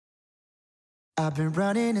I've been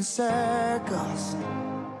running in circles,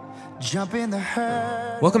 jumping the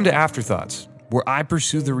hurdles. Welcome to Afterthoughts, where I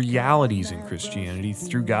pursue the realities in Christianity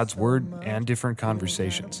through God's Word and different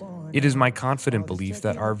conversations. It is my confident belief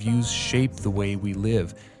that our views shape the way we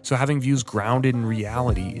live, so having views grounded in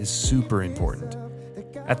reality is super important.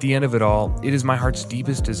 At the end of it all, it is my heart's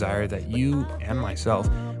deepest desire that you and myself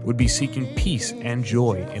would be seeking peace and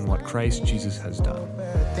joy in what Christ Jesus has done.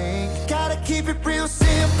 Gotta keep it real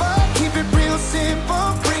simple,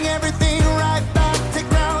 bring everything right back to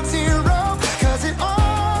ground zero, cause it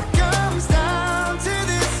all comes down to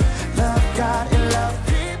this: love God and love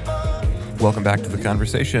people. Welcome back to the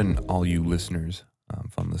conversation, all you listeners,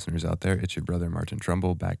 fun listeners out there. It's your brother, Martin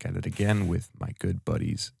Trumble, back at it again with my good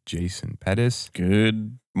buddies, Jason Pettis.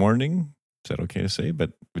 Good morning. Is that okay to say?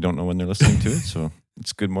 But we don't know when they're listening to it, so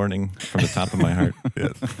it's good morning from the top of my heart.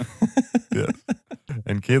 Yes. Yes.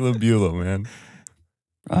 And Caleb Bulow, man.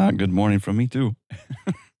 Good morning from me too.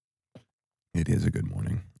 It is a good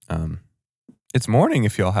morning. It's morning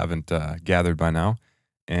if y'all haven't gathered by now.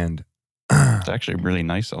 And It's actually really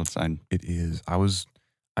nice outside. it is.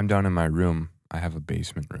 I'm down in my room. I have a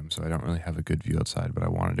basement room, so I don't really have a good view outside, but I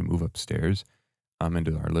wanted to move upstairs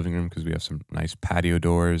into our living room because we have some nice patio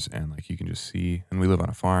doors and like you can just see, and we live on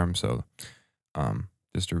a farm, so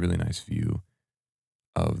just a really nice view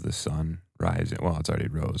of the sun rising. Well, it's already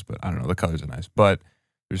rose, but I don't know, the colors are nice. But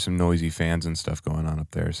there's some noisy fans and stuff going on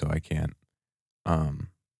up there, so I can't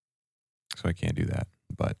do that.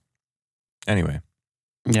 But anyway.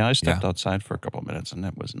 Yeah, I stepped outside for a couple of minutes and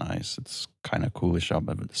it was nice. It's kind of coolish out,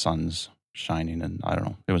 but the sun's shining and I don't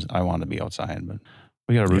know. I wanted to be outside, but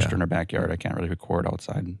we got a rooster in our backyard. I can't really record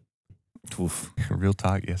outside. Oof. Real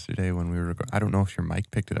talk yesterday when we were recording. I don't know if your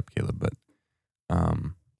mic picked it up, Caleb, but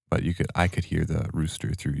I could hear the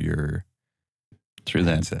rooster through your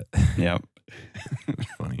headset. Yep.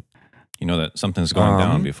 It's funny. You know that something's going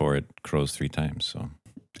down before it crows 3 times, so.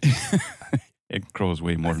 It crows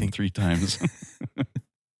way more than 3 times.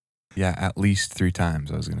 Yeah, at least 3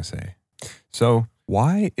 times, I was going to say. So,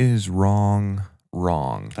 why is wrong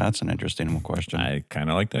wrong? That's an interesting question. I kind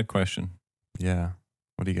of like that question. Yeah.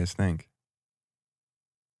 What do you guys think?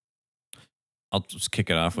 I'll just kick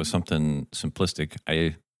it off with something simplistic.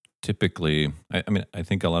 I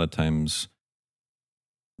think a lot of times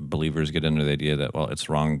believers get into the idea that, well, it's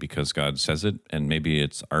wrong because God says it, and maybe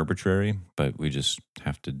it's arbitrary, but we just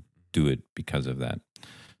have to do it because of that.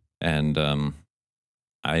 And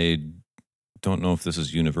I don't know if this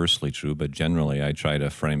is universally true, but generally I try to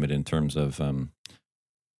frame it in terms of, let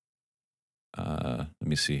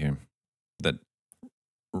me see here, that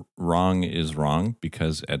wrong is wrong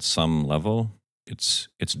because at some level it's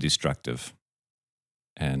destructive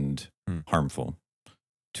and harmful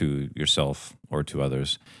to yourself or to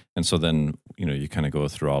others. And so then, you kind of go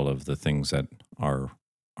through all of the things that are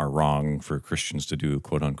wrong for Christians to do,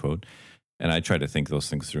 quote unquote. And I try to think those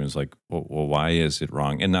things through and it's like, well, why is it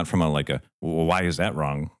wrong? And not from well, why is that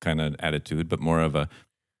wrong kind of attitude, but more of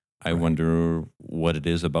I wonder what it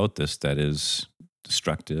is about this that is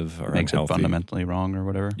destructive or makes unhealthy. It fundamentally wrong or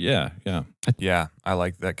whatever. Yeah. Yeah, I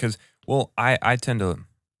like that because, I tend to,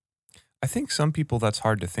 I think some people that's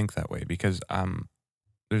hard to think that way because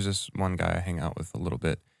there's this one guy I hang out with a little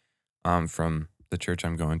bit from the church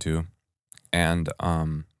I'm going to, and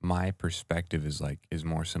my perspective is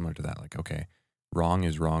more similar to that. Like, okay, wrong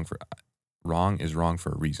is wrong for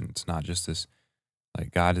a reason. It's not just this,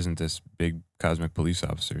 like, God isn't this big cosmic police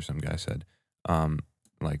officer, some guy said,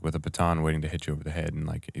 like with a baton waiting to hit you over the head, and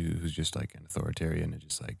like who's just like an authoritarian and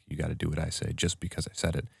just like, you got to do what I say just because I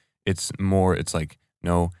said it. It's like,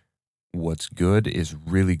 no, what's good is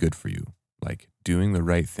really good for you. Like, doing the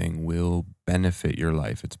right thing will benefit your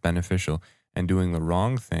life. It's beneficial. And doing the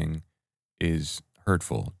wrong thing is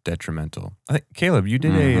hurtful, detrimental. I think, Caleb, you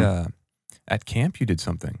did at camp, you did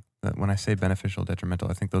something. When I say beneficial,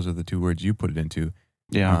 detrimental, I think those are the 2 words you put it into.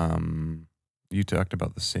 Yeah. You talked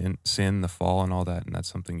about the sin, the fall, and all that, and that's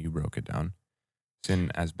something you broke it down.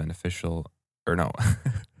 Sin as beneficial, or no.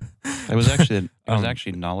 It was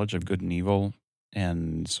actually knowledge of good and evil.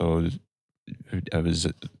 And so I was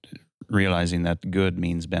realizing that good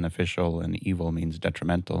means beneficial and evil means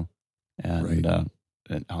detrimental, and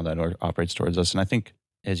how that operates towards us. And I think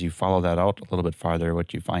as you follow that out a little bit farther,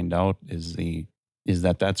 what you find out is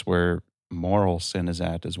that's where moral sin is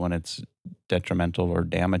when it's detrimental or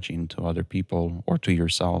damaging to other people or to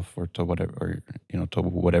yourself or to whatever, to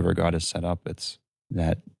whatever God has set up. It's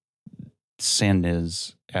that sin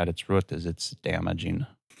is at its root is it's damaging.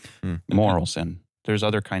 Moral sin. There's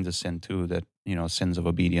other kinds of sin too that, sins of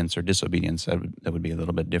obedience or disobedience that would be a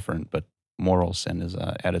little bit different, but moral sin is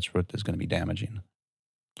at its root is going to be damaging.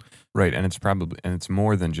 Right, and it's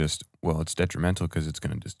more than just, well, it's detrimental because it's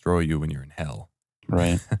going to destroy you when you're in hell.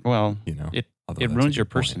 Right. Well, You know, it although it that's a ruins your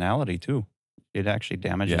good point. personality too. It actually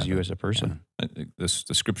damages you that- as a person. I think the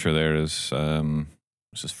scripture there is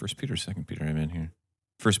this is 1 Peter, 2 Peter. I'm in here.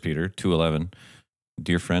 1 Peter 2:11.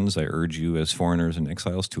 Dear friends, I urge you as foreigners and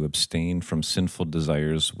exiles to abstain from sinful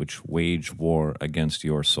desires which wage war against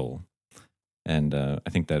your soul. And I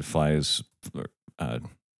think that jives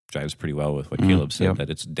pretty well with what Caleb said, yep. that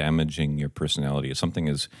it's damaging your personality. If something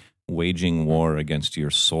is waging war against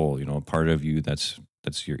your soul, a part of you that's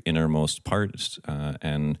your innermost part,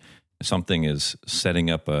 and something is setting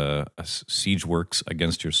up a siege works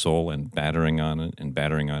against your soul and battering on it and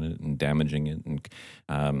damaging it and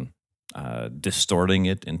distorting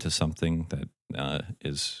it into something that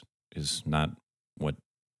is not what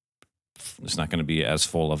it's not going to be as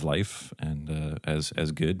full of life and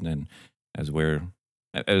as good and as where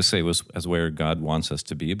God wants us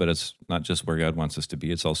to be. But it's not just where God wants us to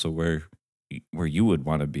be; it's also where you would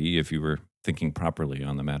want to be if you were thinking properly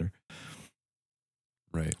on the matter.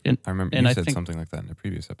 Right. And- I remember and you I said think- something like that in a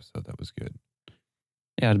previous episode. That was good.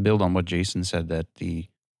 Yeah, to build on what Jason said, that the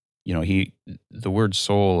word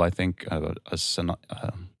soul, I think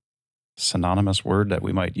synonymous word that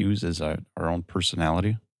we might use is our own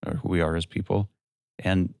personality or who we are as people.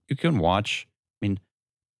 And you can watch,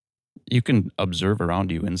 you can observe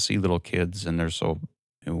around you and see little kids, and they're so,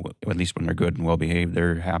 at least when they're good and well behaved,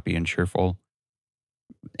 they're happy and cheerful.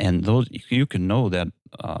 And those, you can know that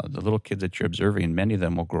the little kids that you're observing, many of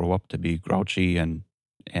them will grow up to be grouchy and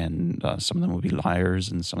some of them will be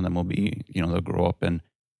liars, and some of them will be, they'll grow up, and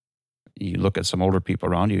you look at some older people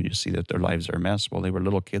around you and you see that their lives are a mess. Well, they were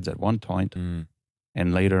little kids at one point,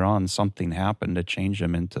 and later on something happened to change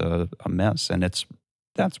them into a mess. And that's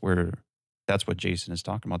what Jason is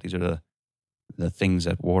talking about. These are the things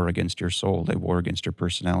that war against your soul. They war against your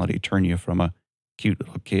personality, turn you from a cute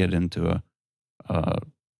little kid into a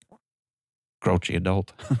grouchy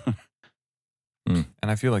adult. And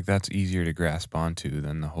I feel like that's easier to grasp onto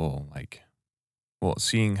than the whole,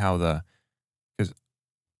 seeing how because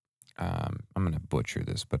I'm going to butcher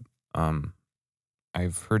this, but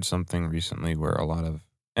I've heard something recently where a lot of,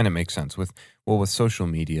 and it makes sense with social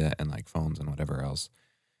media and like phones and whatever else,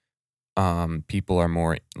 people are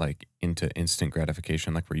more like into instant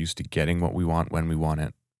gratification. Like we're used to getting what we want when we want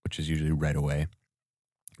it, which is usually right away.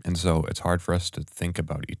 And so it's hard for us to think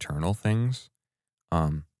about eternal things.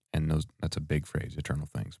 And that's a big phrase, eternal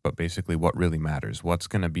things. But basically what really matters, what's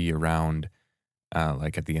going to be around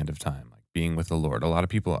like at the end of time, like being with the Lord. A lot of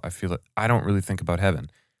people, I feel like, I don't really think about heaven.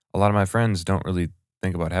 A lot of my friends don't really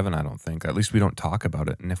think about heaven, I don't think. At least we don't talk about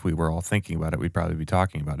it. And if we were all thinking about it, we'd probably be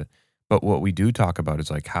talking about it. But what we do talk about is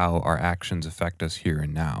like how our actions affect us here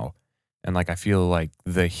and now. And like I feel like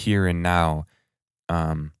the here and now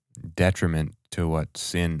detriment to what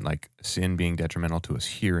sin being detrimental to us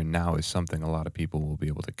here and now is something a lot of people will be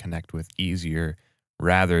able to connect with easier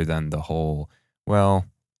rather than the whole,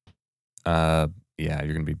 you're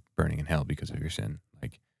going to be burning in hell because of your sin.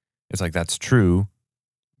 Like, it's like, that's true,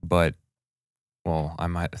 but, I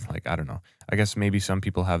might, I don't know. I guess maybe some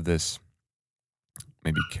people have this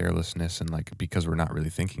maybe carelessness and like, because we're not really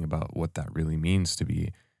thinking about what that really means to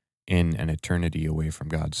be in an eternity away from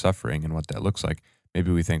God's suffering and what that looks like. Maybe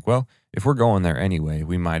we think, if we're going there anyway,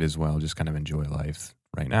 we might as well just kind of enjoy life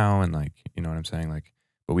right now. And like, you know what I'm saying? Like,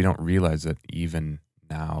 but we don't realize that even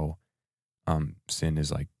now, sin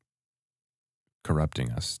is like corrupting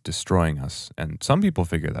us, destroying us. And some people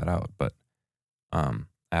figure that out, but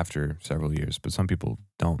after several years, but some people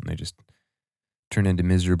don't. And they just turn into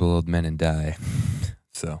miserable old men and die.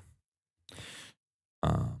 So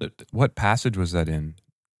what passage was that in,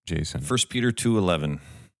 Jason? 1 Peter 2:11.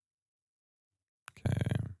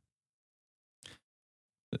 Okay.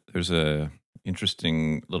 There's a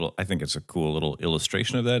interesting little, I think it's a cool little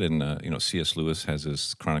illustration of that. And C.S. Lewis has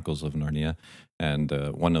his Chronicles of Narnia, and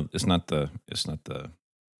it's not the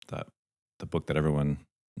book that everyone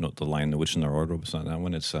the Lion, the Witch, and the Wardrobe. It's not that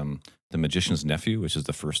one. It's The Magician's Nephew, which is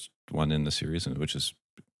the first one in the series, and which is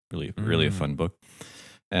really a fun book.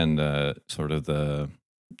 And sort of the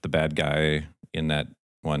bad guy in that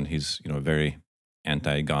one, he's very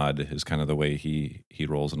anti-God is kind of the way he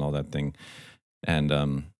rolls and all that thing.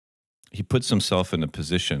 And he puts himself in a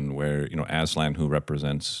position where, Aslan, who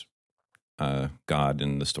represents God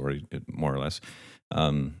in the story, more or less,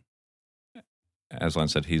 Aslan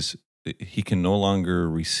said he can no longer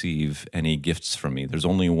receive any gifts from me. There's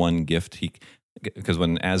only one gift because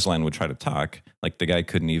when Aslan would try to talk, like the guy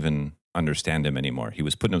couldn't even understand him anymore. He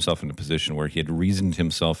was putting himself in a position where he had reasoned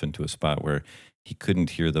himself into a spot where he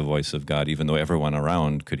couldn't hear the voice of God, even though everyone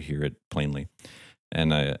around could hear it plainly.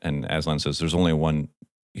 And Aslan says there's only one.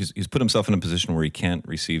 He's put himself in a position where he can't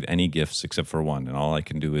receive any gifts except for one, and all I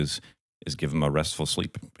can do is give him a restful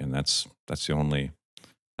sleep, and that's the only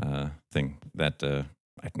thing that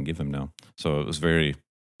I can give him now. So it was very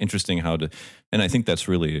interesting and I think that's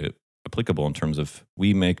really applicable in terms of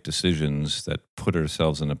we make decisions that put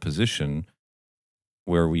ourselves in a position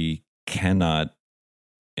where we cannot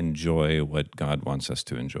enjoy what God wants us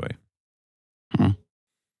to enjoy.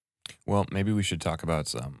 Well, maybe we should talk about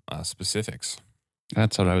some specifics.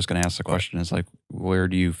 That's what I was going to ask the question is like, where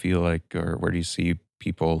do you feel like, or where do you see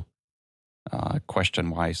people question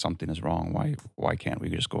why something is wrong? Why can't we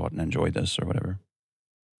just go out and enjoy this or whatever?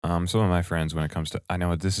 Some of my friends, when it comes to, I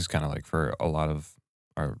know this is kind of like for a lot of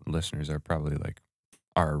our listeners are probably like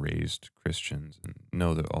are raised Christians and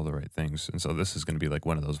know all the right things. And so this is going to be like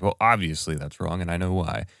one of those, well, obviously that's wrong and I know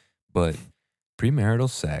why. But premarital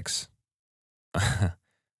sex,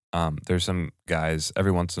 there's some guys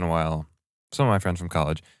every once in a while, some of my friends from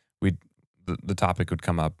college, the topic would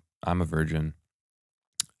come up. I'm a virgin.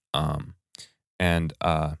 And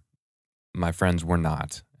my friends were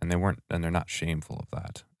not, and they weren't, and they're not shameful of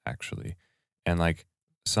that actually. And like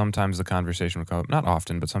sometimes the conversation would come up, not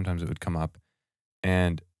often, but sometimes it would come up.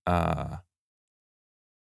 And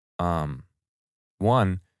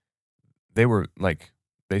one, they were like,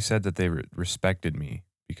 they said that they respected me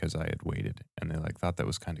because I had waited, and they like thought that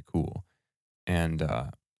was kind of cool, and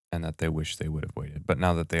that they wish they would have waited. But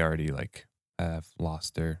now that they already like have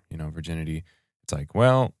lost their virginity, it's like,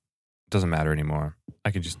 well, it doesn't matter anymore.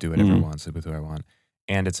 I can just do whatever I want, sleep with who I want,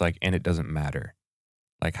 and it's like, and it doesn't matter.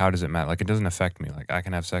 Like, how does it matter? Like, it doesn't affect me. Like, I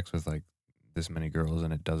can have sex with like this many girls,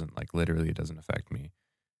 and it doesn't like literally, it doesn't affect me,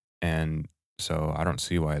 and so I don't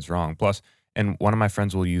see why it's wrong. Plus, and one of my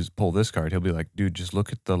friends will pull this card. He'll be like, dude, just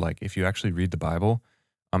look at the like, if you actually read the Bible,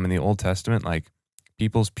 in the Old Testament, like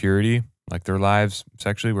people's purity, like their lives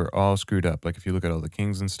sexually were all screwed up. Like if you look at all the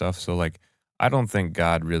kings and stuff. So like, I don't think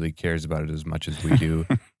God really cares about it as much as we do.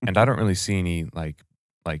 And I don't really see any like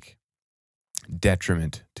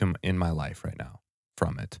detriment in my life right now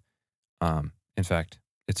from it. In fact,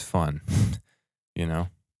 it's fun,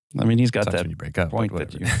 I mean, he's got Sucks that when you break up, point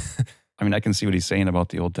but that whatever. I mean, I can see what he's saying about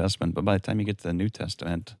the Old Testament, but by the time you get to the New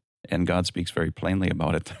Testament and God speaks very plainly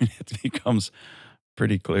about it, it becomes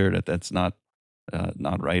pretty clear that that's not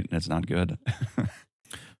right and it's not good.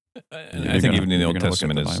 And I think even in the Old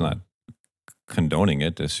Testament, it's not condoning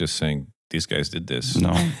it. It's just saying these guys did this.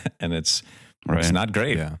 No. And it's Right. not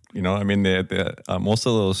great. Yeah. I mean, most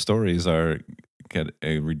of those stories get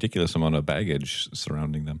a ridiculous amount of baggage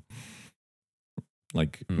surrounding them.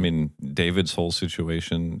 Like, I mean, David's whole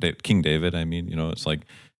situation, King David, I mean, it's like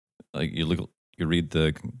you read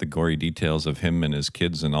the gory details of him and his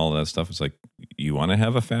kids and all that stuff. It's like, you want to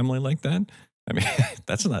have a family like that? I mean,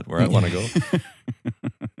 that's not where I want to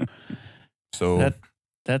go. So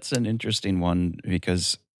that's an interesting one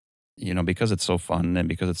because it's so fun and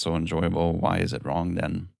because it's so enjoyable. Why is it wrong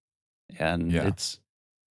then? And Yeah.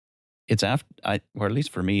 it's after or at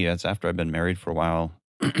least for me, it's after I've been married for a while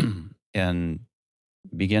and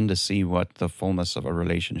begin to see what the fullness of a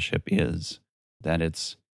relationship is. That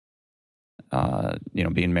it's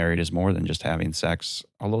being married is more than just having sex.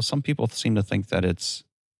 Although some people seem to think that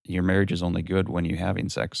your marriage is only good when you're having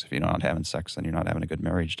sex. If you're not having sex, then you're not having a good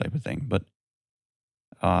marriage type of thing. But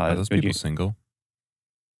are those people single?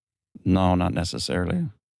 No, not necessarily.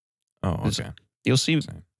 Oh, okay. You'll see,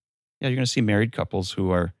 Same. yeah, you're going to see married couples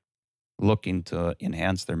who are looking to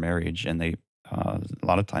enhance their marriage, and they a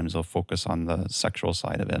lot of times they'll focus on the sexual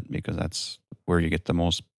side of it because that's where you get the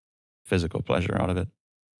most physical pleasure out of it.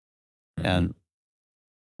 Mhm. And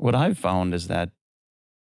what I've found is that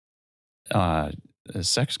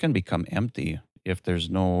sex can become empty if there's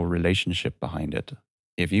no relationship behind it.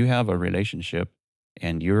 If you have a relationship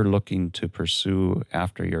and you're looking to pursue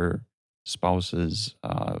after your spouse's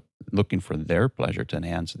looking for their pleasure, to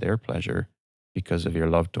enhance their pleasure because of your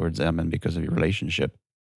love towards them and because of your relationship,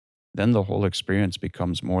 then the whole experience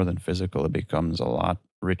becomes more than physical. It becomes a lot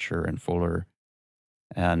richer and fuller.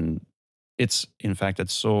 And in fact,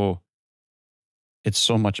 it's so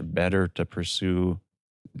much better to pursue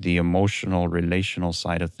the emotional, relational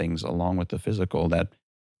side of things along with the physical, that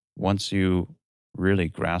once you really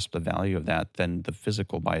grasp the value of that, then the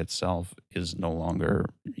physical by itself is no longer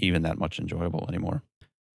even that much enjoyable anymore.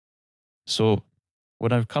 So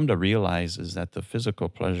what I've come to realize is that the physical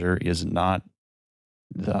pleasure is not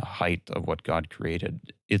the height of what God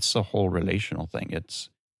created. It's a whole relational thing. It's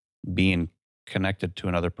being connected to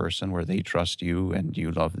another person where they trust you and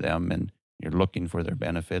you love them and you're looking for their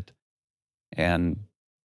benefit. And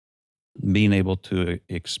being able to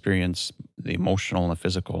experience the emotional and the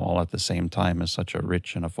physical all at the same time is such a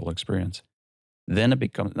rich and a full experience. Then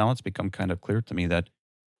it's become kind of clear to me that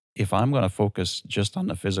if I'm going to focus just on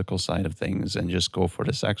the physical side of things and just go for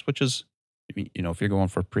the sex, which is, if you're going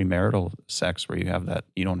for premarital sex where you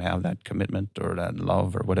don't have that commitment or that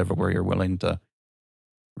love or whatever, where you're willing to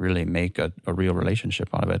really make a real relationship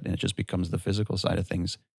out of it, and it just becomes the physical side of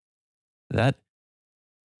things, that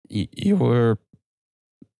it's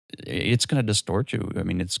going to distort you. I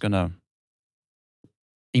mean, it's going to,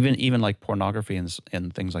 even like pornography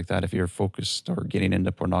and things like that, if you're focused or getting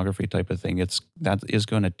into pornography type of thing, that is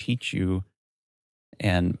going to teach you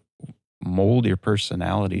and mold your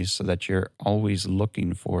personality so that you're always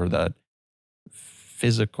looking for that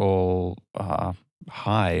physical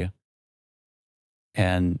high,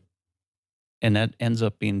 and that ends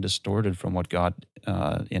up being distorted from what God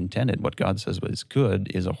intended. What God says was good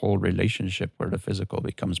is a whole relationship where the physical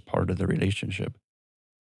becomes part of the relationship.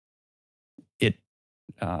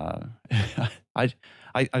 I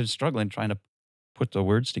was struggling trying to put the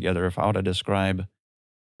words together of how to describe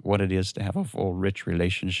what it is to have a full, rich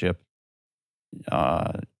relationship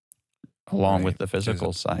along with the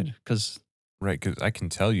physical side. Because I can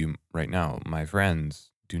tell you right now, my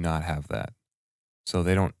friends do not have that.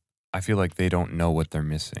 So I feel like they don't know what they're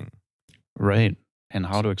missing. Right. And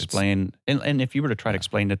how to explain, and if you were to try to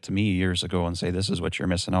explain it to me years ago and say, this is what you're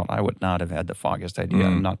missing out, I would not have had the foggiest idea.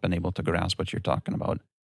 I've not been able to grasp what you're talking about.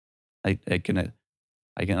 I can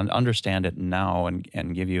understand it now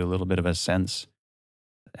and give you a little bit of a sense,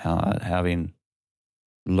 having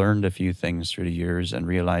learned a few things through the years and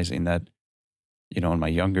realizing that, in my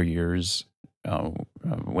younger years,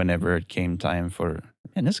 whenever it came time for,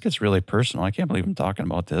 and this gets really personal. I can't believe I'm talking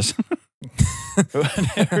about this.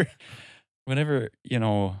 Whenever, when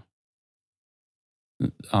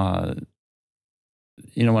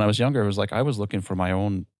I was younger, it was like I was looking for my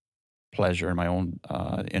own pleasure and my own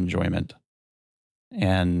enjoyment.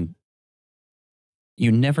 And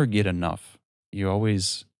you never get enough. You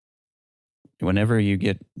always, whenever you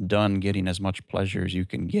get done getting as much pleasure as you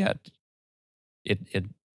can get,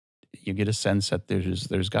 you get a sense that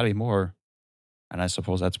there's got to be more. And I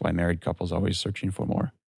suppose that's why married couples are always searching for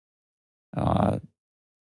more.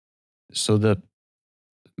 So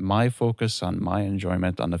my focus on my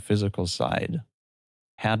enjoyment on the physical side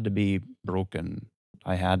had to be broken.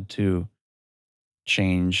 I had to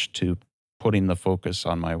change to putting the focus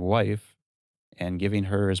on my wife and giving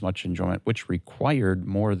her as much enjoyment, which required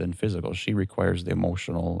more than physical. She requires the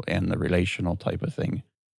emotional and the relational type of thing,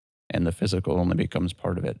 and the physical only becomes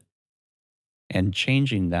part of it. And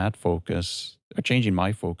changing my focus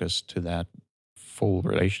to that full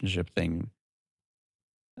relationship thing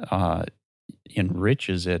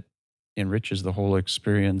enriches the whole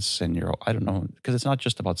experience. And I don't know, because it's not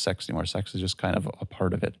just about sex anymore. Sex is just kind of a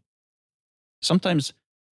part of it. Sometimes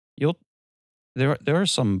there are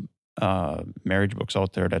some marriage books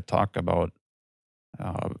out there that talk about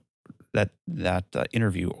that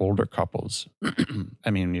interview older couples. I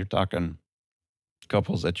mean, you're talking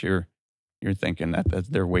couples that you're thinking that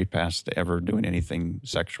they're way past ever doing anything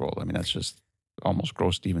sexual. I mean, that's just almost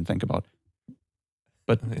gross to even think about.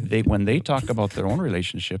 But when they talk about their own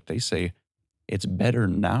relationship, they say it's better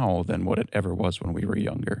now than what it ever was when we were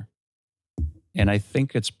younger. And I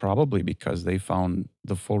think it's probably because they found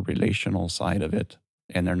the full relational side of it,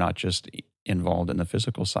 and they're not just involved in the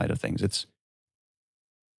physical side of things. It's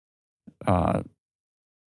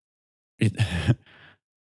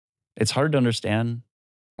hard to understand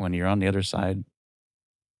when you're on the other side,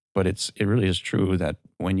 but it really is true that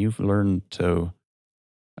when you've learned to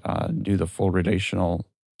do the full relational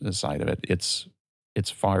side of it, it's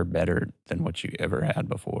far better than what you ever had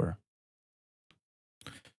before.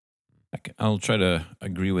 I'll try to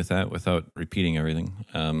agree with that without repeating everything.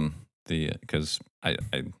 Because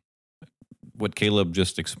what Caleb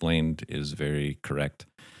just explained is very correct,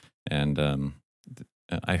 and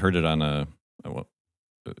I heard it on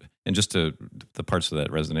and just the parts of that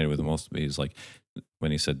resonated with the most of me is like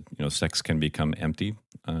when he said, sex can become empty,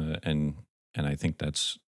 and I think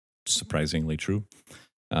that's surprisingly true,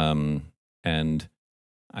 and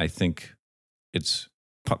I think it's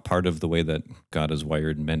part of the way that God has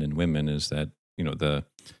wired men and women is that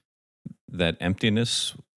that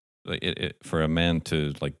emptiness. For a man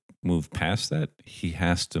to move past that, he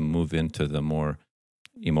has to move into the more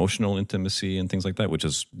emotional intimacy and things like that, which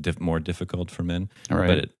is more difficult for men. Right.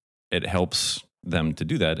 But it helps them to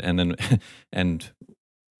do that, and then and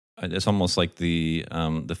it's almost like the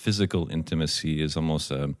physical intimacy is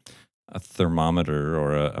almost thermometer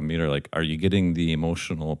or a meter. Like, are you getting the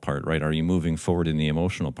emotional part right? Are you moving forward in the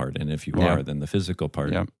emotional part? And if you Yeah. are, then the physical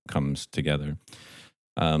part Yeah. comes together.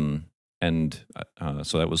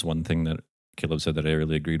 So that was one thing that Caleb said that I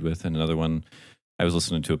really agreed with. And another one, I was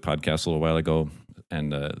listening to a podcast a little while ago,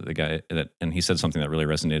 and the guy and he said something that really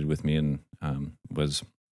resonated with me, and was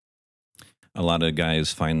a lot of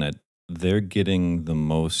guys find that they're getting the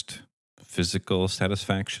most physical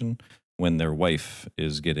satisfaction when their wife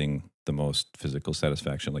is getting the most physical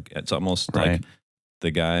satisfaction. Like, it's almost like Right.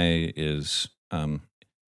 the guy is, I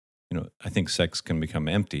think sex can become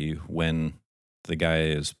empty when the guy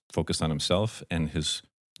is focused on himself and his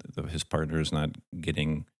partner is not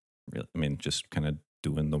getting, just kind of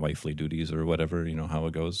doing the wifely duties or whatever, how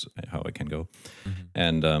it goes, how it can go.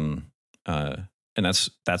 Mhm. And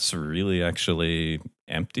that's really actually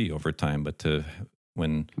empty over time. But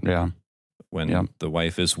when Yeah. Yeah. the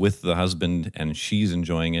wife is with the husband and she's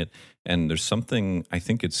enjoying it, and there's something, I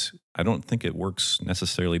don't think it works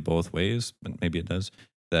necessarily both ways, but maybe it does,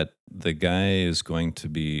 that the guy is going to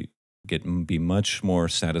be much more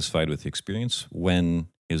satisfied with the experience when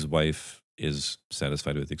his wife is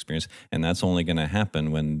satisfied with the experience. And that's only going to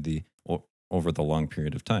happen when over the long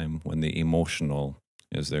period of time, when the emotional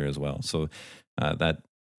is there as well. So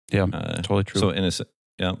Yeah. Totally true.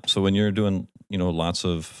 So when you're doing, lots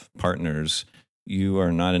of partners, you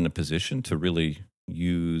are not in a position to really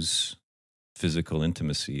use physical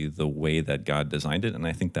intimacy the way that God designed it. And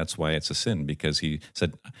I think that's why it's a sin, because he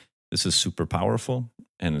said, this is super powerful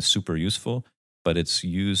and it's super useful, but it's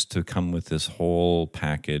used to come with this whole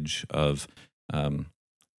package of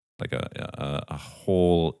like a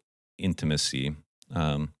whole intimacy.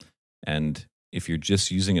 And if you're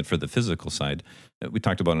just using it for the physical side, we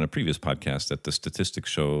talked about in a previous podcast that the statistics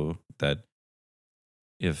show that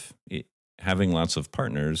having lots of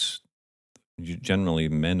partners, generally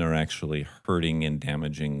men are actually hurting and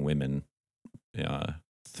damaging women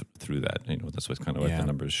through that. That's what kind of what the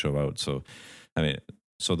numbers show out. So,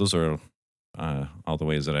 so those are all the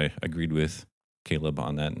ways that I agreed with Caleb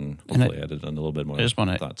on that, and hopefully added a little bit more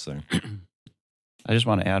thoughts there. I just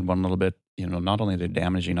want to add one little bit. Not only they're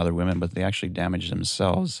damaging other women, but they actually damage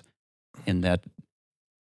themselves in that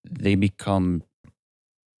they become,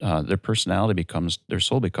 their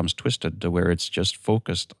soul becomes twisted to where it's just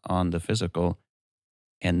focused on the physical.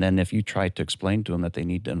 And then if you try to explain to them that they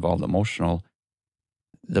need to involve the emotional,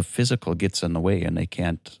 the physical gets in the way, and they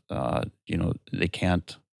can't,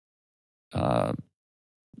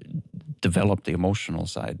 develop the emotional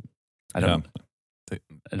side. I don't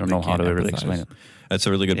know how to really explain it. That's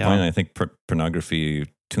a really good point. I think pornography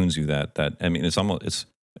tunes you that it's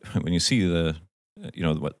when you see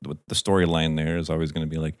what the storyline there is always going to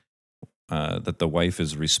be like, that the wife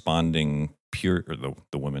is responding or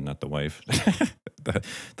the woman, not the wife.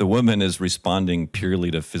 the woman is responding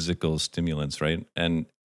purely to physical stimulants, right? And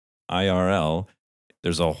IRL,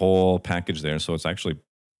 there's a whole package there. So it's actually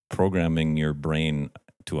programming your brain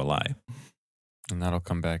to a lie. And that'll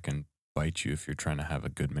come back and bite you if you're trying to have a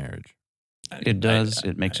good marriage. It does.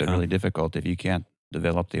 It makes it really difficult. If you can't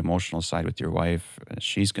develop the emotional side with your wife,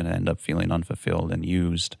 she's going to end up feeling unfulfilled and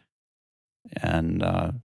used. And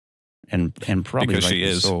probably because she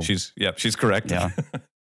is. So. She's correct. Yeah.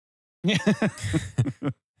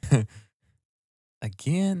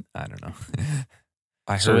 Again, I don't know.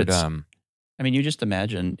 I heard. You just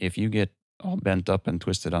imagine if you get all bent up and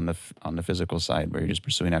twisted on the physical side, where you're just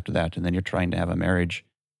pursuing after that, and then you're trying to have a marriage.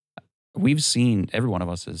 Every one of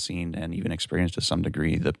us has seen and even experienced to some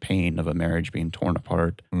degree the pain of a marriage being torn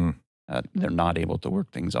apart. They're not able to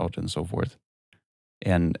work things out and so forth.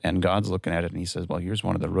 And God's looking at it and he says, well, here's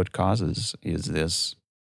one of the root causes is this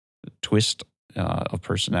twist of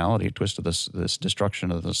personality, twist of this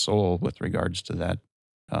destruction of the soul with regards to that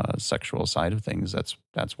sexual side of things.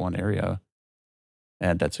 That's one area.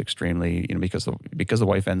 And that's extremely, because the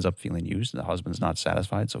wife ends up feeling used and the husband's not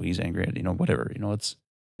satisfied, so he's angry at, whatever. It's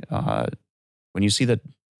when you see the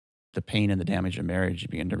pain and the damage of marriage, you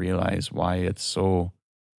begin to realize why it's so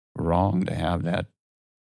wrong to have that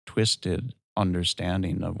twisted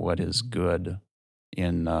understanding of what is good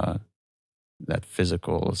in that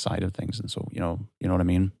physical side of things. And so, you know what I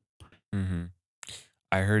mean? Mm-hmm.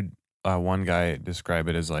 I heard one guy describe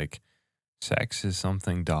it as like, sex is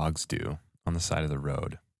something dogs do on the side of the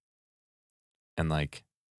road. And like,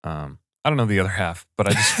 I don't know the other half, but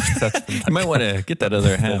I just that's been, you might want to get that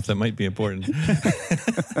other half. That might be important.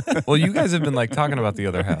 Well, you guys have been like talking about the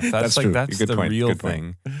other half. That's like true. that's Good the point. real Good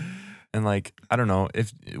thing. point. And like, I don't know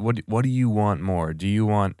what do you want more? Do you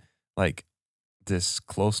want like this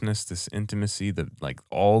closeness, this intimacy, like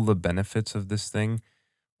all the benefits of this thing,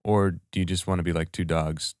 or do you just want to be like two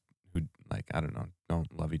dogs who like, I don't know,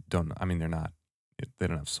 don't love you, don't, I mean, they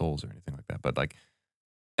don't have souls or anything like that. But like,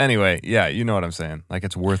 anyway, yeah, you know what I'm saying. Like,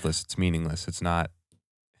 it's worthless. It's meaningless. It's not,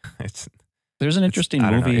 There's an interesting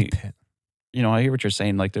I don't know. movie. I hear what you're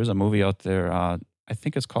saying. Like, there's a movie out there. I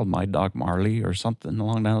think it's called My Dog Marley or something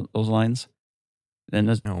along those lines.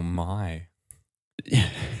 And oh my.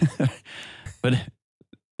 but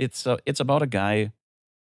it's about a guy,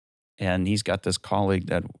 and he's got this colleague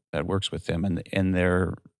that works with him, and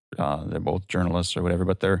they're both journalists or whatever,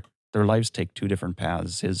 but their lives take two different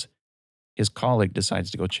paths. His colleague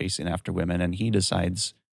decides to go chasing after women, and he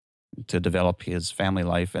decides to develop his family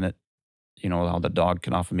life, and how the dog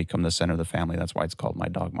can often become the center of the family. That's why it's called My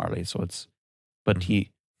Dog Marley. So but you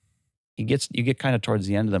get kind of towards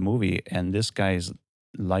the end of the movie, and this guy's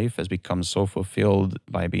life has become so fulfilled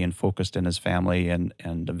by being focused in his family and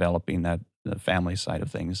developing the family side of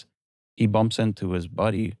things. He bumps into his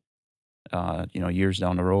buddy, years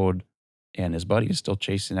down the road, and his buddy is still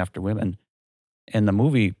chasing after women. And the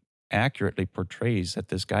movie accurately portrays that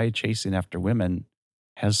this guy chasing after women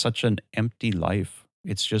has such an empty life.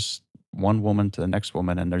 It's just one woman to the next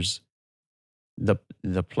woman, and there's the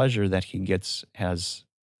pleasure that he gets has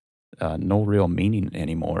no real meaning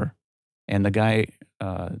anymore. And the guy,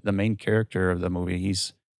 the main character of the movie,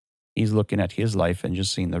 he's looking at his life and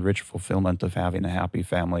just seeing the rich fulfillment of having a happy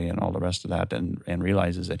family and all the rest of that, and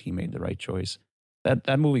realizes that he made the right choice.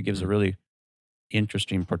 That movie gives a really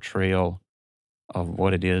interesting portrayal of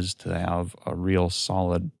what it is to have a real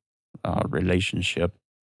solid relationship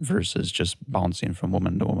versus just bouncing from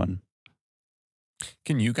woman to woman.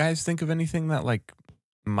 Can you guys think of anything that like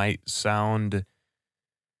might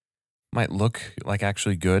look like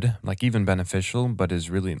actually good, like even beneficial, but is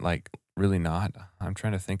really not? I'm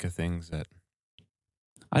trying to think of things that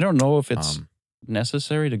I don't know if it's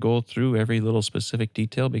necessary to go through every little specific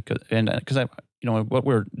detail because what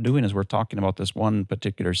we're doing is we're talking about this one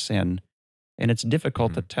particular sin, and it's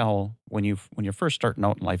difficult to tell when you're first starting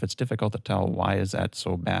out in life. It's difficult to tell why is that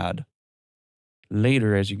so bad.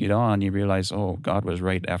 Later, as you get on, you realize, oh, God was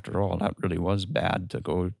right after all. That really was bad to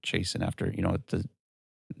go chasing after,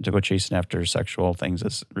 to go chasing after sexual things.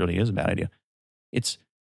 This really is a bad idea.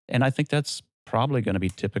 And I think that's probably going to be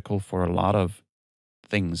typical for a lot of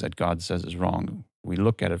things that God says is wrong. We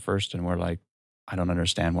look at it first and we're like, I don't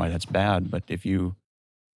understand why that's bad. But if you,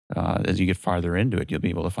 as you get farther into it, you'll be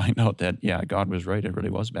able to find out that, yeah, God was right. It really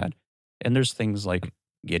was bad. And there's things like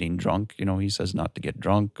getting drunk. He says not to get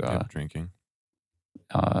drunk. Drinking.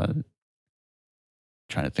 Trying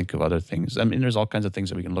to think of other things. I mean, there's all kinds of things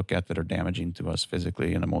that we can look at that are damaging to us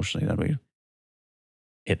physically and emotionally that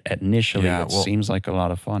it seems like a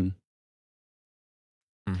lot of fun.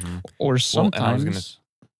 Or sometimes,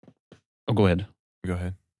 go ahead. Go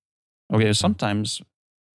ahead. Okay, sometimes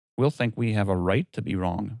we'll think we have a right to be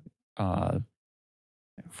wrong.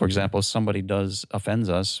 For example, if somebody offends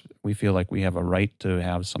us, we feel like we have a right to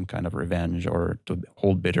have some kind of revenge or to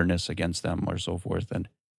hold bitterness against them or so forth. And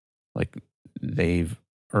like they've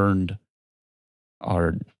earned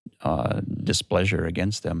our displeasure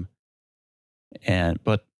against them.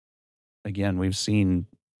 But again, we've seen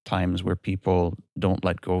times where people don't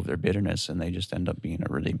let go of their bitterness and they just end up being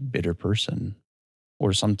a really bitter person.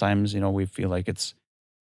 Or sometimes, we feel like it's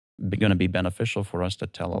going to be beneficial for us to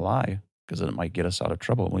tell a lie because it might get us out of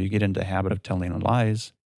trouble. Well, you get into the habit of telling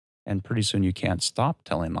lies, and pretty soon you can't stop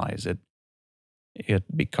telling lies. It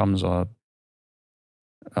becomes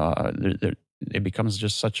it becomes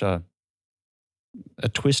just such a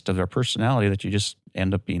twist of their personality that you just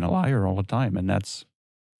end up being a liar all the time, and that's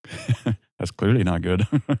clearly not good.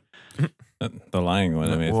 The lying one.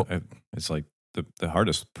 I mean, it's like the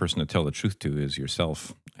hardest person to tell the truth to is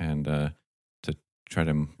yourself, and to try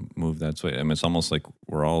to move that way. I mean, it's almost like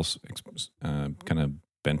we're all kind of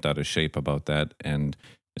bent out of shape about that, and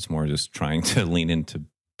it's more just trying to lean into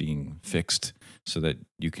being fixed so that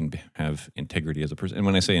you can have integrity as a person. And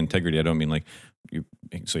when I say integrity, I don't mean like you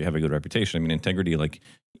have a good reputation. I mean integrity like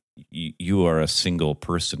you are a single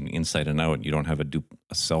person inside and out. You don't have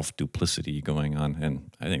a self-duplicity going on,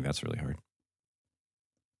 and I think that's really hard.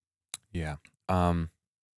 Yeah.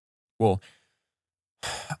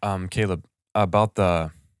 Caleb, about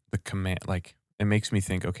the command, like it makes me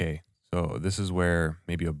think, okay, so this is where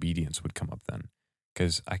maybe obedience would come up then,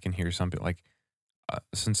 because I can hear something like,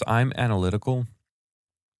 since I'm analytical,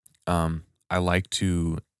 I like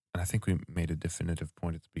to, and I think we made a definitive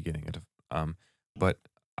point at the beginning, but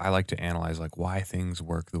I like to analyze like why things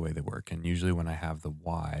work the way they work, and usually when I have the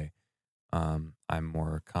why, I'm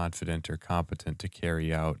more confident or competent to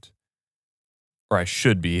carry out, or I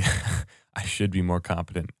should be, I should be more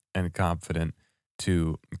competent and confident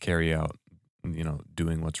to carry out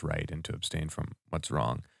doing what's right and to abstain from what's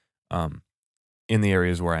wrong. In the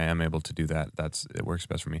areas where I am able to do that, it works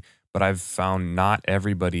best for me. But I've found not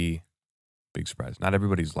everybody, big surprise, not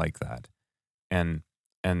everybody's like that. And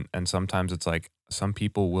sometimes it's like some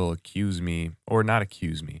people will accuse me or not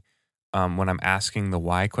accuse me. When I'm asking the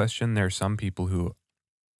why question, there are some people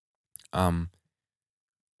um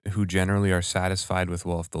who generally are satisfied with,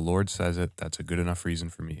 well, if the Lord says it, that's a good enough reason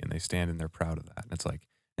for me, and they stand and they're proud of that. And it's like,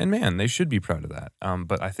 and man, they should be proud of that.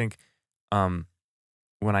 But I think um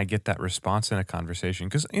when I get that response in a conversation,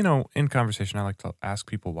 because in conversation I like to ask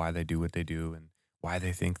people why they do what they do and why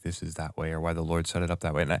they think this is that way or why the Lord set it up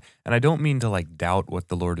that way. And I don't mean to like doubt what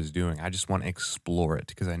the Lord is doing. I just want to explore it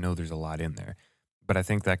because I know there's a lot in there. But I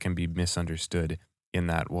think that can be misunderstood in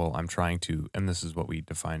that, well, I'm trying to, and this is what we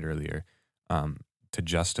defined earlier, to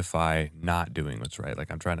justify not doing what's right.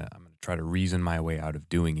 Like I'm going to try to reason my way out of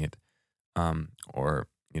doing it, or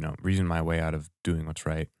reason my way out of doing what's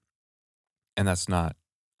right. And that's not.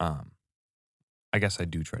 I guess I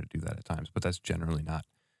do try to do that at times, but that's generally not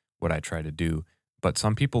what I try to do. But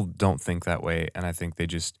some people don't think that way, and I think they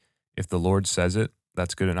just, if the Lord says it,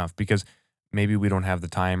 that's good enough, because maybe we don't have the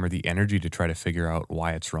time or the energy to try to figure out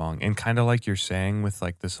why it's wrong. And kind of like you're saying with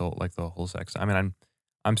like this whole, like the whole sex. I mean,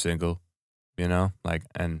 I'm single, like,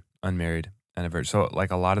 and unmarried and a virgin. So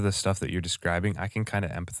like a lot of the stuff that you're describing, I can kind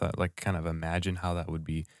of empathize, like kind of imagine how that would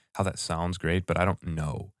be, how that sounds great, but I don't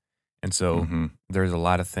know. And so there's a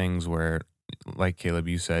lot of things where, like Caleb,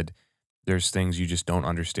 you said, there's things you just don't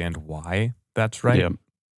understand why that's right. Yep.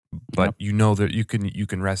 But you know that you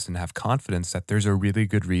can rest and have confidence that there's a really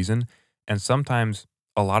good reason. And sometimes,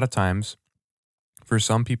 a lot of times, for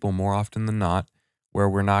some people, more often than not, where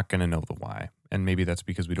we're not going to know the why. And maybe that's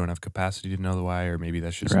because we don't have capacity to know the why, or maybe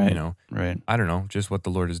that's just, Right. I don't know, just what the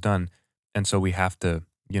Lord has done. And so we have to,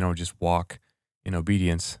 just walk in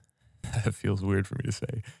obedience. That feels weird for me to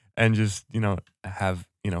say. And just, have,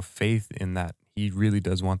 faith in that He really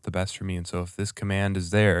does want the best for me. And so if this command is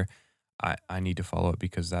there, I need to follow it,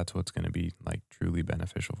 because that's what's going to be like truly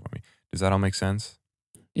beneficial for me. Does that all make sense?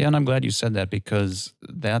 Yeah, and I'm glad you said that, because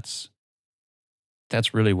that's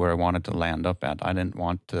really where I wanted to land up at. I didn't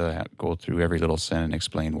want to go through every little sin and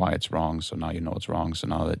explain why it's wrong. So now you know it's wrong. So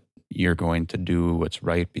now that you're going to do what's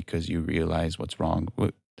right because you realize what's wrong.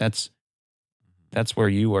 That's where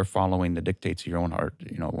you are following the dictates of your own heart.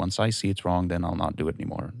 Once I see it's wrong, then I'll not do it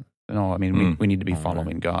anymore. I mean, we need to be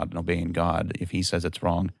following God and obeying God. If He says it's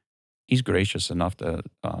wrong, He's gracious enough to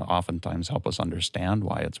oftentimes help us understand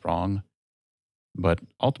why it's wrong. But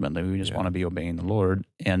ultimately, we just want to be obeying the Lord.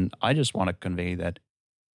 And I just want to convey that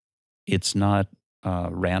it's not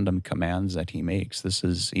random commands that He makes.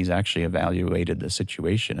 He's actually evaluated the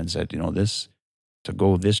situation and said, this, to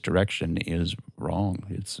go this direction is wrong.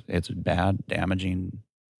 It's bad, damaging,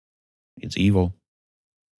 it's evil.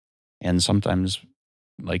 And sometimes,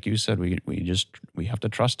 like you said, we have to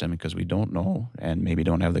trust Him because we don't know, and maybe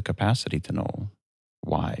don't have the capacity to know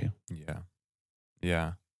why.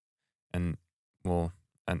 Yeah. And well,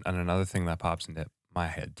 and another thing that pops into my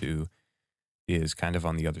head too is kind of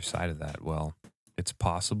on the other side of that. Well, it's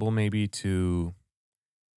possible maybe to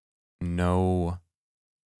not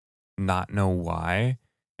know why,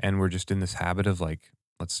 and we're just in this habit of, like,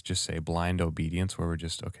 let's just say blind obedience, where we're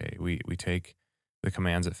just, okay, we take the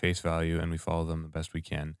commands at face value and we follow them the best we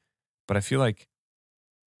can. But I feel like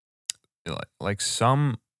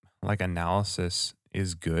some like analysis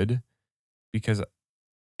is good, because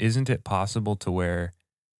isn't it possible to where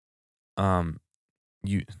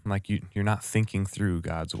you're not thinking through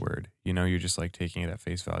God's word, you're just like taking it at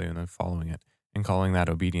face value and then following it and calling that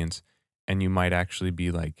obedience, and you might actually be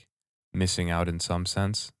like missing out in some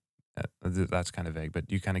sense. That's kind of vague,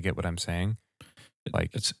 but you kind of get what I'm saying.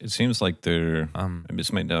 Like it seems like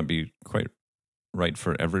this might not be quite right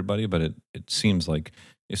for everybody, but it seems like,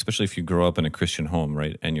 especially if you grow up in a Christian home,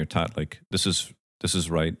 right, and you're taught like this is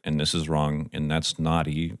right and this is wrong and that's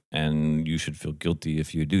naughty and you should feel guilty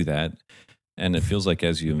if you do that. And it feels like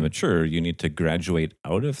as you mature, you need to graduate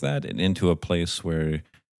out of that and into a place where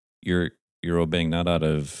you're obeying not out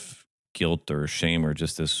of guilt or shame or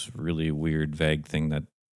just this really weird, vague thing that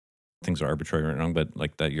things are arbitrary or wrong, but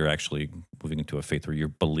like that you're actually moving into a faith where you're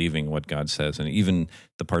believing what God says. And even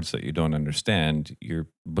the parts that you don't understand, you're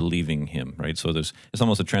believing Him, right? So it's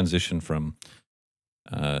almost a transition from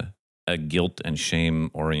a guilt and shame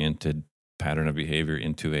oriented pattern of behavior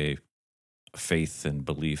into a faith and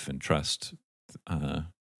belief and trust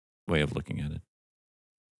way of looking at it.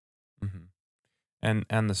 Mm-hmm.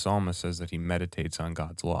 And the psalmist says that he meditates on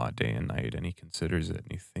God's law day and night, and he considers it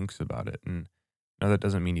and he thinks about it. And that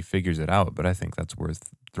doesn't mean he figures it out, but I think that's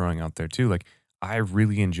worth throwing out there too. Like, I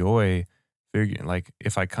really enjoy like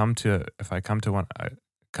if I come to one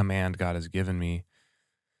command God has given me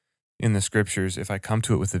in the scriptures, if I come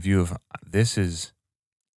to it with the view of this is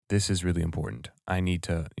really important. I need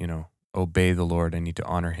to, obey the Lord. I need to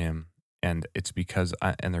honor him. And it's because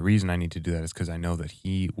and the reason I need to do that is because I know that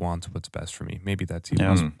he wants what's best for me. Maybe that's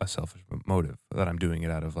even a selfish motive, that I'm doing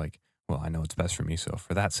it out of like, well, I know it's best for me, so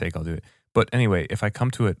for that sake, I'll do it. But anyway, if I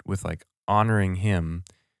come to it with like honoring him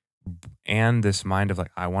and this mind of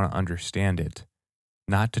like, I want to understand it,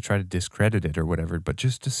 not to try to discredit it or whatever, but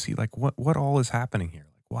just to see like what all is happening here.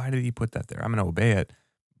 Like, why did he put that there? I'm going to obey it.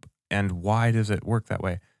 And why does it work that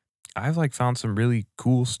way? I've like found some really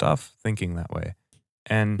cool stuff thinking that way.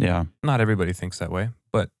 And not everybody thinks that way,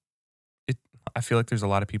 but I feel like there's a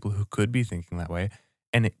lot of people who could be thinking that way,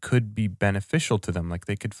 and it could be beneficial to them. Like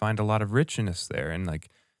they could find a lot of richness there and like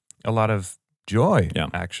a lot of joy,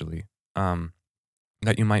 actually,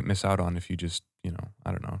 that you might miss out on if you just,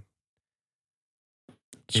 I don't know.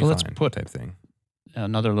 So let's put type thing.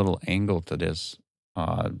 Another little angle to this.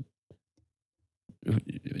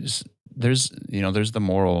 There's the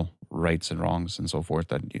moral rights and wrongs and so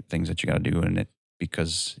forth, things that you got to do in it,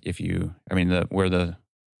 because where the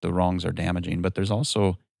wrongs are damaging, but there's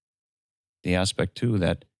also the aspect too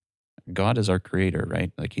that God is our creator,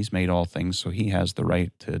 right? Like he's made all things, so he has the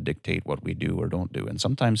right to dictate what we do or don't do. And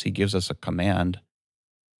sometimes he gives us a command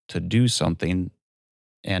to do something,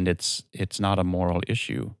 and it's not a moral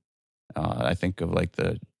issue. I think of like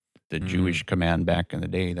the Jewish command back in the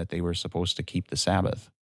day that they were supposed to keep the Sabbath.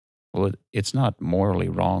 Well, it's not morally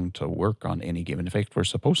wrong to work on any given. In fact, we're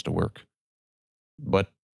supposed to work.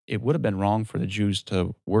 But it would have been wrong for the Jews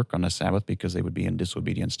to work on the Sabbath because they would be in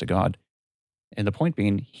disobedience to God. And the point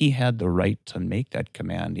being, he had the right to make that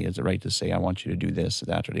command. He has the right to say, I want you to do this,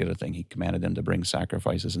 that, or the other thing. He commanded them to bring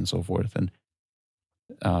sacrifices and so forth. And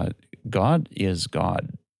God is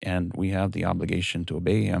God, and we have the obligation to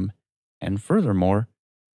obey him. And furthermore,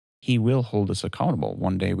 he will hold us accountable.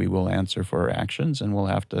 One day we will answer for our actions, and we'll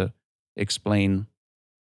have to explain,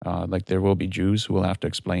 like there will be Jews who will have to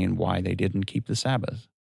explain why they didn't keep the Sabbath.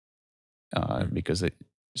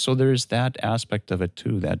 So there's that aspect of it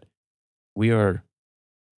too, that we are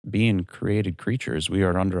being created creatures. We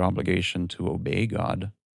are under obligation to obey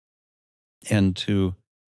God and to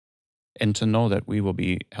know that we will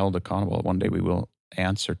be held accountable. One day we will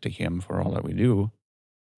answer to him for all that we do.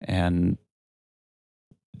 And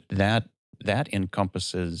that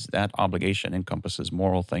obligation encompasses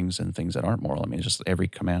moral things and things that aren't moral. I mean, it's just every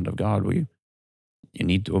command of God, you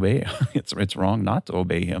need to obey. It's wrong not to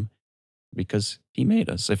obey him because he made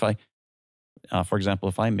us. If for example,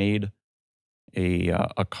 if I made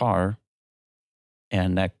a car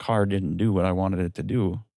and that car didn't do what I wanted it to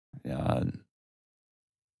do,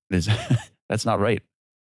 that's not right.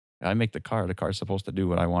 I make the car's supposed to do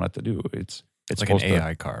what I want it to do. It's like an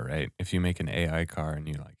AI car, right? If you make an AI car and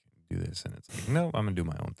you like do this and it's like, no, I'm going to do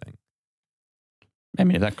my own thing. I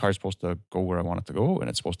mean, that car's supposed to go where I want it to go, and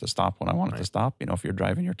it's supposed to stop when I want it to stop. If you're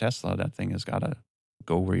driving your Tesla, that thing has got to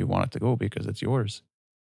go where you want it to go because it's yours.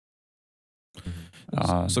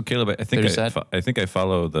 So Caleb, I think I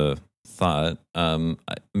follow the thought.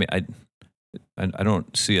 I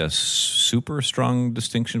don't see a super strong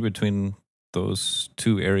distinction between those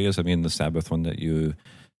two areas. I mean, the Sabbath one that you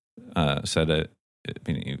said,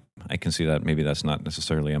 I can see that maybe that's not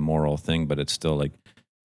necessarily a moral thing, but it's still like,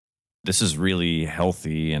 this is really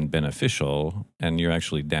healthy and beneficial, and you're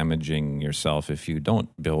actually damaging yourself if you don't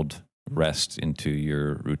build rest into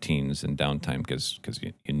your routines and downtime because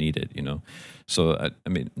you need it, So,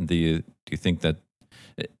 do you think that?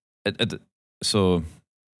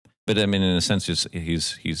 But I mean, in a sense,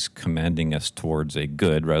 he's commanding us towards a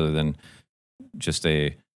good rather than just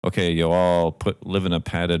okay, you all live in a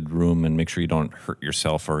padded room and make sure you don't hurt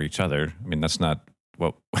yourself or each other. I mean, that's not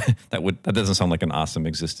what that doesn't sound like an awesome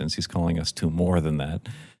existence. He's calling us to more than that.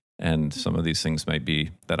 And some of these things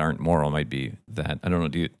that aren't moral might be that. I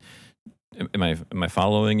don't know. Am I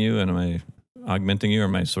following you and am I augmenting you or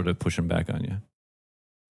am I sort of pushing back on you?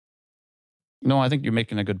 No, I think you're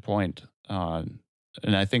making a good point. And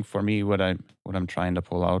I think for me, what I'm trying to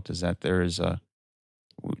pull out is that there is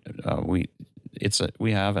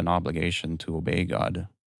we have an obligation to obey God,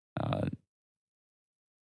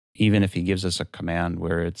 even if he gives us a command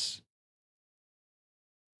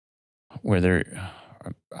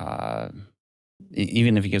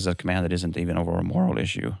even if he gives a command that isn't even over a moral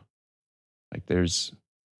issue, like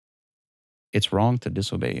it's wrong to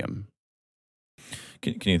disobey him.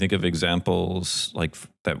 Can you think of examples like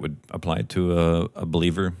that would apply to a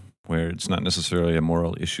believer where it's not necessarily a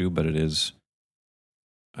moral issue, but it is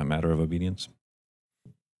a matter of obedience?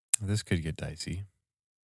 This could get dicey.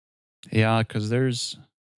 Yeah, because it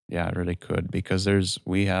really could, because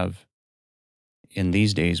we have, in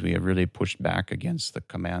these days, we have really pushed back against the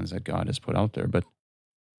commands that God has put out there. But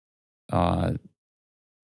uh,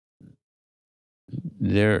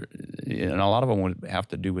 there, and a lot of them would have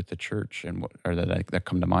to do with the church, and or that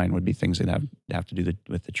come to mind would be things that have to do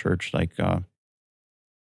with the church. Like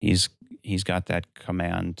he's got that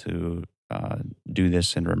command to do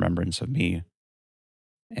this in remembrance of me,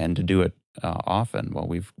 and to do it often. Well,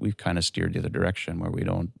 we've kind of steered the other direction where we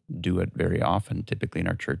don't do it very often, typically in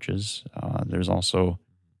our churches. There's also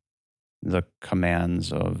the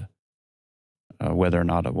commands of whether or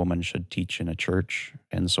not a woman should teach in a church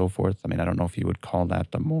and so forth. I mean, I don't know if you would call that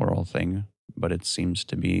a moral thing, but it seems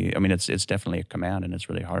to be. I mean, it's definitely a command, and it's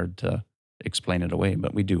really hard to explain it away,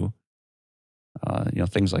 but we do.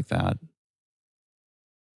 Things like that.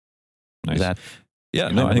 Nice. That Yeah,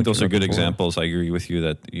 kind no, of I think what those you're are good looking for? examples. I agree with you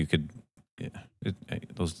that you could. Yeah,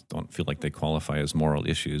 those don't feel like they qualify as moral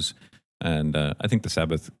issues, and I think the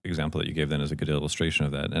Sabbath example that you gave then is a good illustration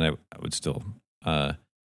of that. And I would still, I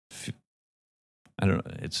don't know.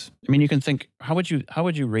 It's I mean, you can think, how would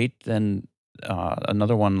you rate then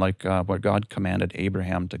another one like where God commanded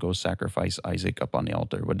Abraham to go sacrifice Isaac up on the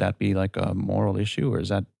altar? Would that be like a moral issue, or is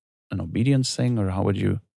that an obedience thing, or how would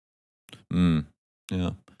you, yeah,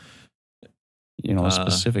 a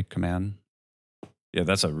specific command? yeah.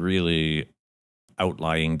 That's a really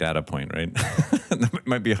outlying data point, right? It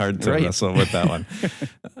might be hard to Right. wrestle with that one.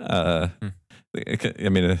 I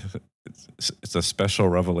mean, it's a special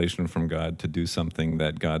revelation from God to do something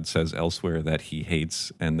that God says elsewhere that he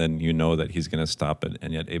hates, and then you know that he's going to stop it.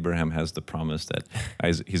 And yet Abraham has the promise that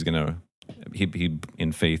he's going to, he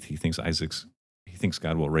in faith, he thinks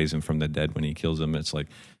God will raise him from the dead when he kills him. It's like,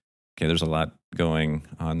 okay, there's a lot going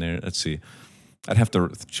on there. Let's see. I'd have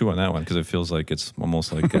to chew on that one because it feels like it's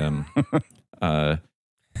almost like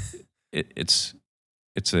it's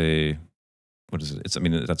a, what is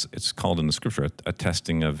it? It's called in the scripture a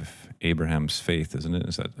testing of Abraham's faith, isn't it?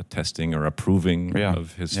 Is that a testing or a proving Yeah.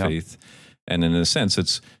 of his Yep. faith? And in a sense,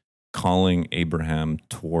 it's calling Abraham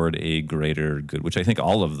toward a greater good, which I think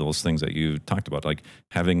all of those things that you talked about, like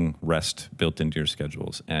having rest built into your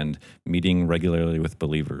schedules and meeting regularly with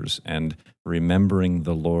believers and remembering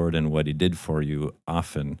the Lord and what he did for you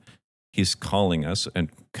often, he's calling us and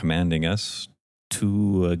commanding us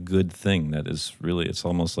to a good thing that is really, it's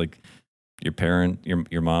almost like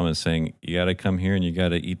your mom is saying, you got to come here and you got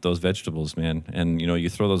to eat those vegetables, man. And, you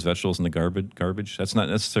throw those vegetables in the garbage. That's not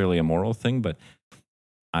necessarily a moral thing, but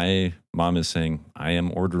mom is saying, I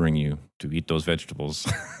am ordering you to eat those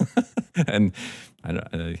vegetables. And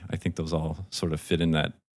I think those all sort of fit in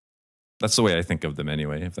that. That's the way I think of them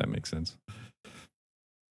anyway, if that makes sense.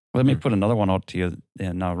 Let me put another one out to you.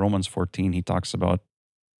 In Romans 14, he talks about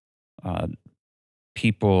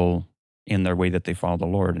people in their way that they follow the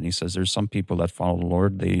Lord. And he says there's some people that follow the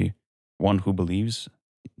Lord. The one who believes,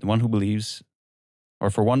 or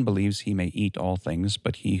for one believes he may eat all things,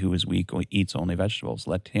 but he who is weak eats only vegetables.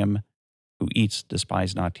 Let him who eats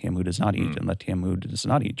despise not him who does not eat, and let him who does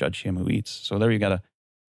not eat judge him who eats. So there you got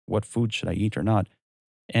what food should I eat or not?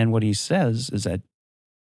 And what he says is that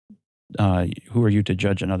who are you to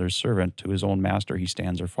judge another's servant? To his own master he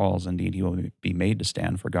stands or falls. Indeed, he will be made to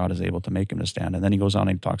stand, for God is able to make him to stand. And then he goes on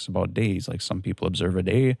and talks about days. Like some people observe a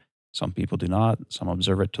day, some people do not. Some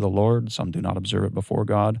observe it to the Lord, some do not observe it before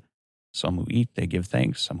God. Some who eat, they give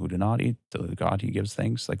thanks. Some who do not eat, to God he gives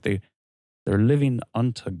thanks. Like they're living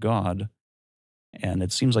unto God. And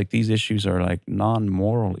it seems like these issues are like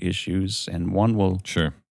non-moral issues, and one will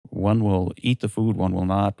eat the food, one will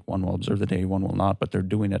not, one will observe the day, one will not, but they're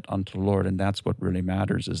doing it unto the Lord. And that's what really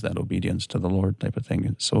matters, is that obedience to the Lord type of thing.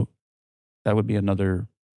 And so that would be another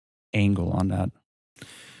angle on that.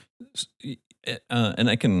 And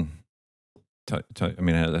I can, I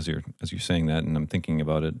mean, as you're saying that, and I'm thinking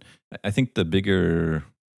about it, I think the bigger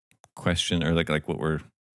question, or like what we're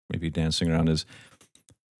maybe dancing around, is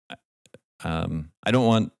I don't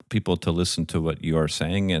want people to listen to what you are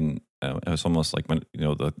saying, and it's almost like when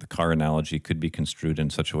the car analogy could be construed in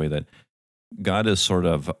such a way that God is sort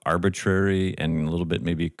of arbitrary and a little bit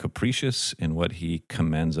maybe capricious in what he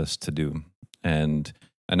commands us to do. And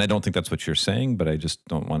I don't think that's what you're saying, but I just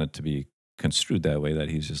don't want it to be construed that way, that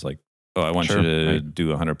he's just like, oh, I want you to do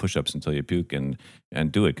 100 push-ups until you puke and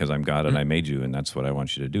do it because I'm God and I made you, and that's what I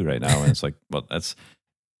want you to do right now. And it's like, well,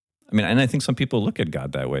 and I think some people look at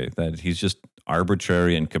God that way, that he's just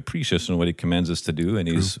arbitrary and capricious in what he commands us to do. And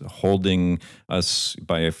he's holding us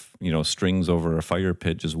by, strings over a fire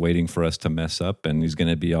pit, just waiting for us to mess up. And he's going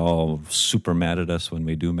to be all super mad at us when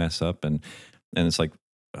we do mess up. And it's like,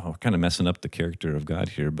 kind of messing up the character of God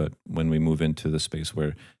here. But when we move into the space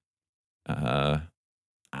where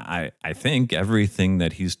I think everything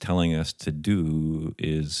that he's telling us to do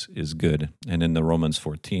is good. And in the Romans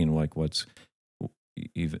 14, like what's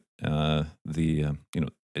even I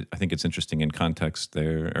think it's interesting in context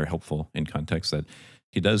there, or helpful in context, that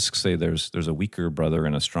he does say there's a weaker brother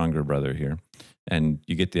and a stronger brother here, and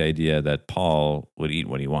you get the idea that Paul would eat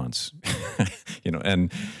what he wants,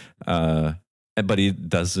 but he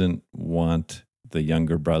doesn't want the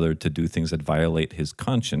younger brother to do things that violate his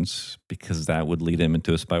conscience, because that would lead him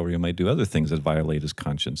into a spot where he might do other things that violate his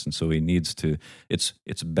conscience. And so he needs to, it's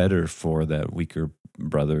better for that weaker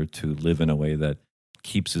brother to live in a way that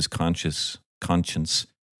keeps his conscience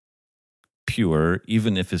pure,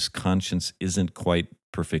 even if his conscience isn't quite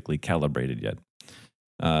perfectly calibrated yet.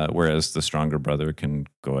 Whereas the stronger brother can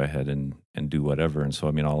go ahead and do whatever. And so,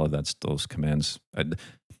 I mean, all of those commands,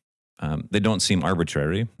 they don't seem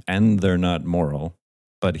arbitrary and they're not moral,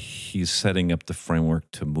 but he's setting up the framework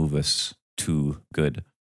to move us to good.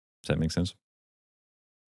 Does that make sense?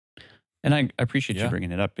 And I appreciate you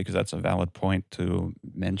bringing it up, because that's a valid point to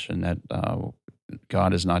mention, that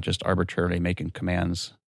God is not just arbitrarily making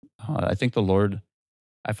commands. I think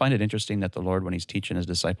I find it interesting that the Lord, when he's teaching his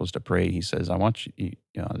disciples to pray, he says, I want you,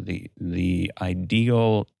 the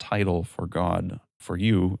ideal title for God, for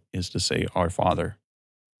you, is to say, Our Father,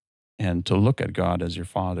 and to look at God as your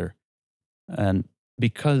Father. And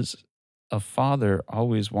because a father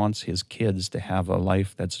always wants his kids to have a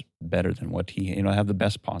life that's better than what have the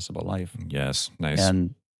best possible life. Yes, nice.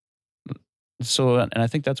 And so, and I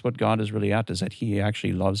think that's what God is really at, is that he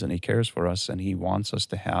actually loves and he cares for us, and he wants us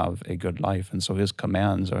to have a good life. And so his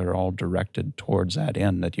commands are all directed towards that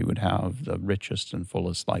end, that you would have the richest and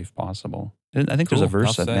fullest life possible. And I think there's a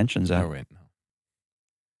verse that mentions that. Oh, wait, no.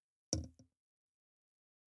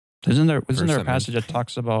 Isn't there a passage that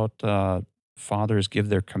talks about fathers give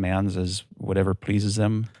their commands as whatever pleases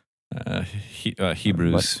them?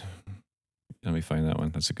 Hebrews. Let me find that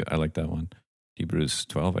one. I like that one. Hebrews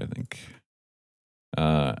 12, I think.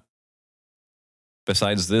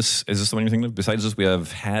 Besides this, is this the one you're thinking of? Besides this, we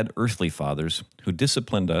have had earthly fathers who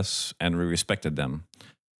disciplined us, and we respected them,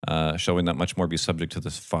 showing that much more be subject to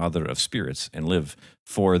the Father of spirits and live.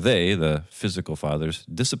 For they, the physical fathers,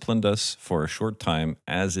 disciplined us for a short time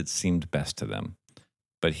as it seemed best to them.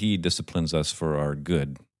 But he disciplines us for our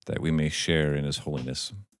good, that we may share in his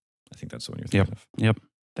holiness. I think that's the one you're thinking of. Yep,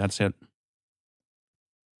 that's it.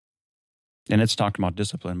 And it's talking about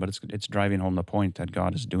discipline, but it's driving home the point that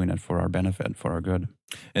God is doing it for our benefit, for our good.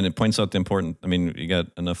 And it points out you got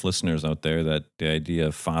enough listeners out there that the idea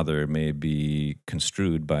of father may be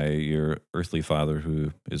construed by your earthly father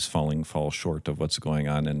who is falls short of what's going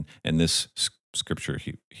on. And this scripture,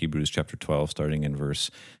 Hebrews chapter 12, starting in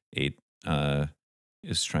verse 8,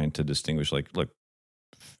 is trying to distinguish, look,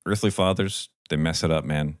 earthly fathers, they mess it up,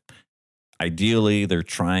 man. Ideally, they're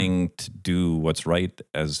trying to do what's right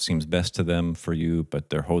as seems best to them for you, but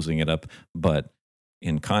they're hosing it up. But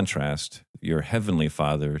in contrast, your heavenly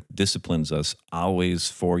Father disciplines us always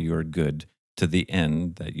for your good, to the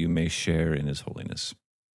end that you may share in his holiness.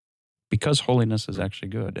 Because holiness is actually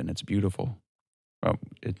good and it's beautiful. Well,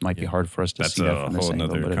 it might be hard for us to see that from this angle,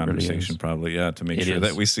 but it really is. That's a whole other conversation, probably, to make sure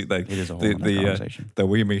that we see that it is a whole other conversation. That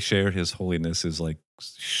we may share his holiness is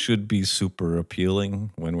should be super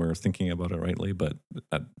appealing when we're thinking about it rightly, but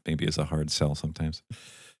that maybe is a hard sell sometimes.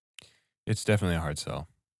 It's definitely a hard sell.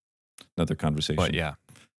 Another conversation. But yeah,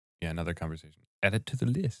 another conversation. Add it to the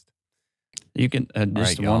list. You can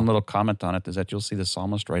one little comment on it is that you'll see the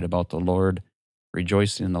psalmist write about the Lord,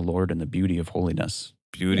 rejoicing in the Lord and the beauty of holiness.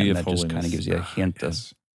 Beauty of holiness. That just kind of gives you a hint of,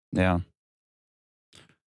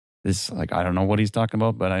 this, I don't know what he's talking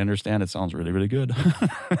about, but I understand it sounds really, really good.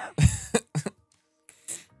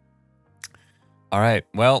 All right.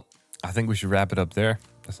 Well, I think we should wrap it up there.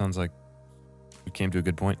 That sounds like we came to a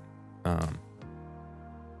good point.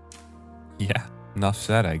 Enough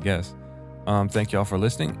said, I guess. Thank you all for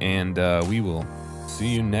listening, and we will see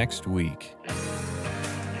you next week.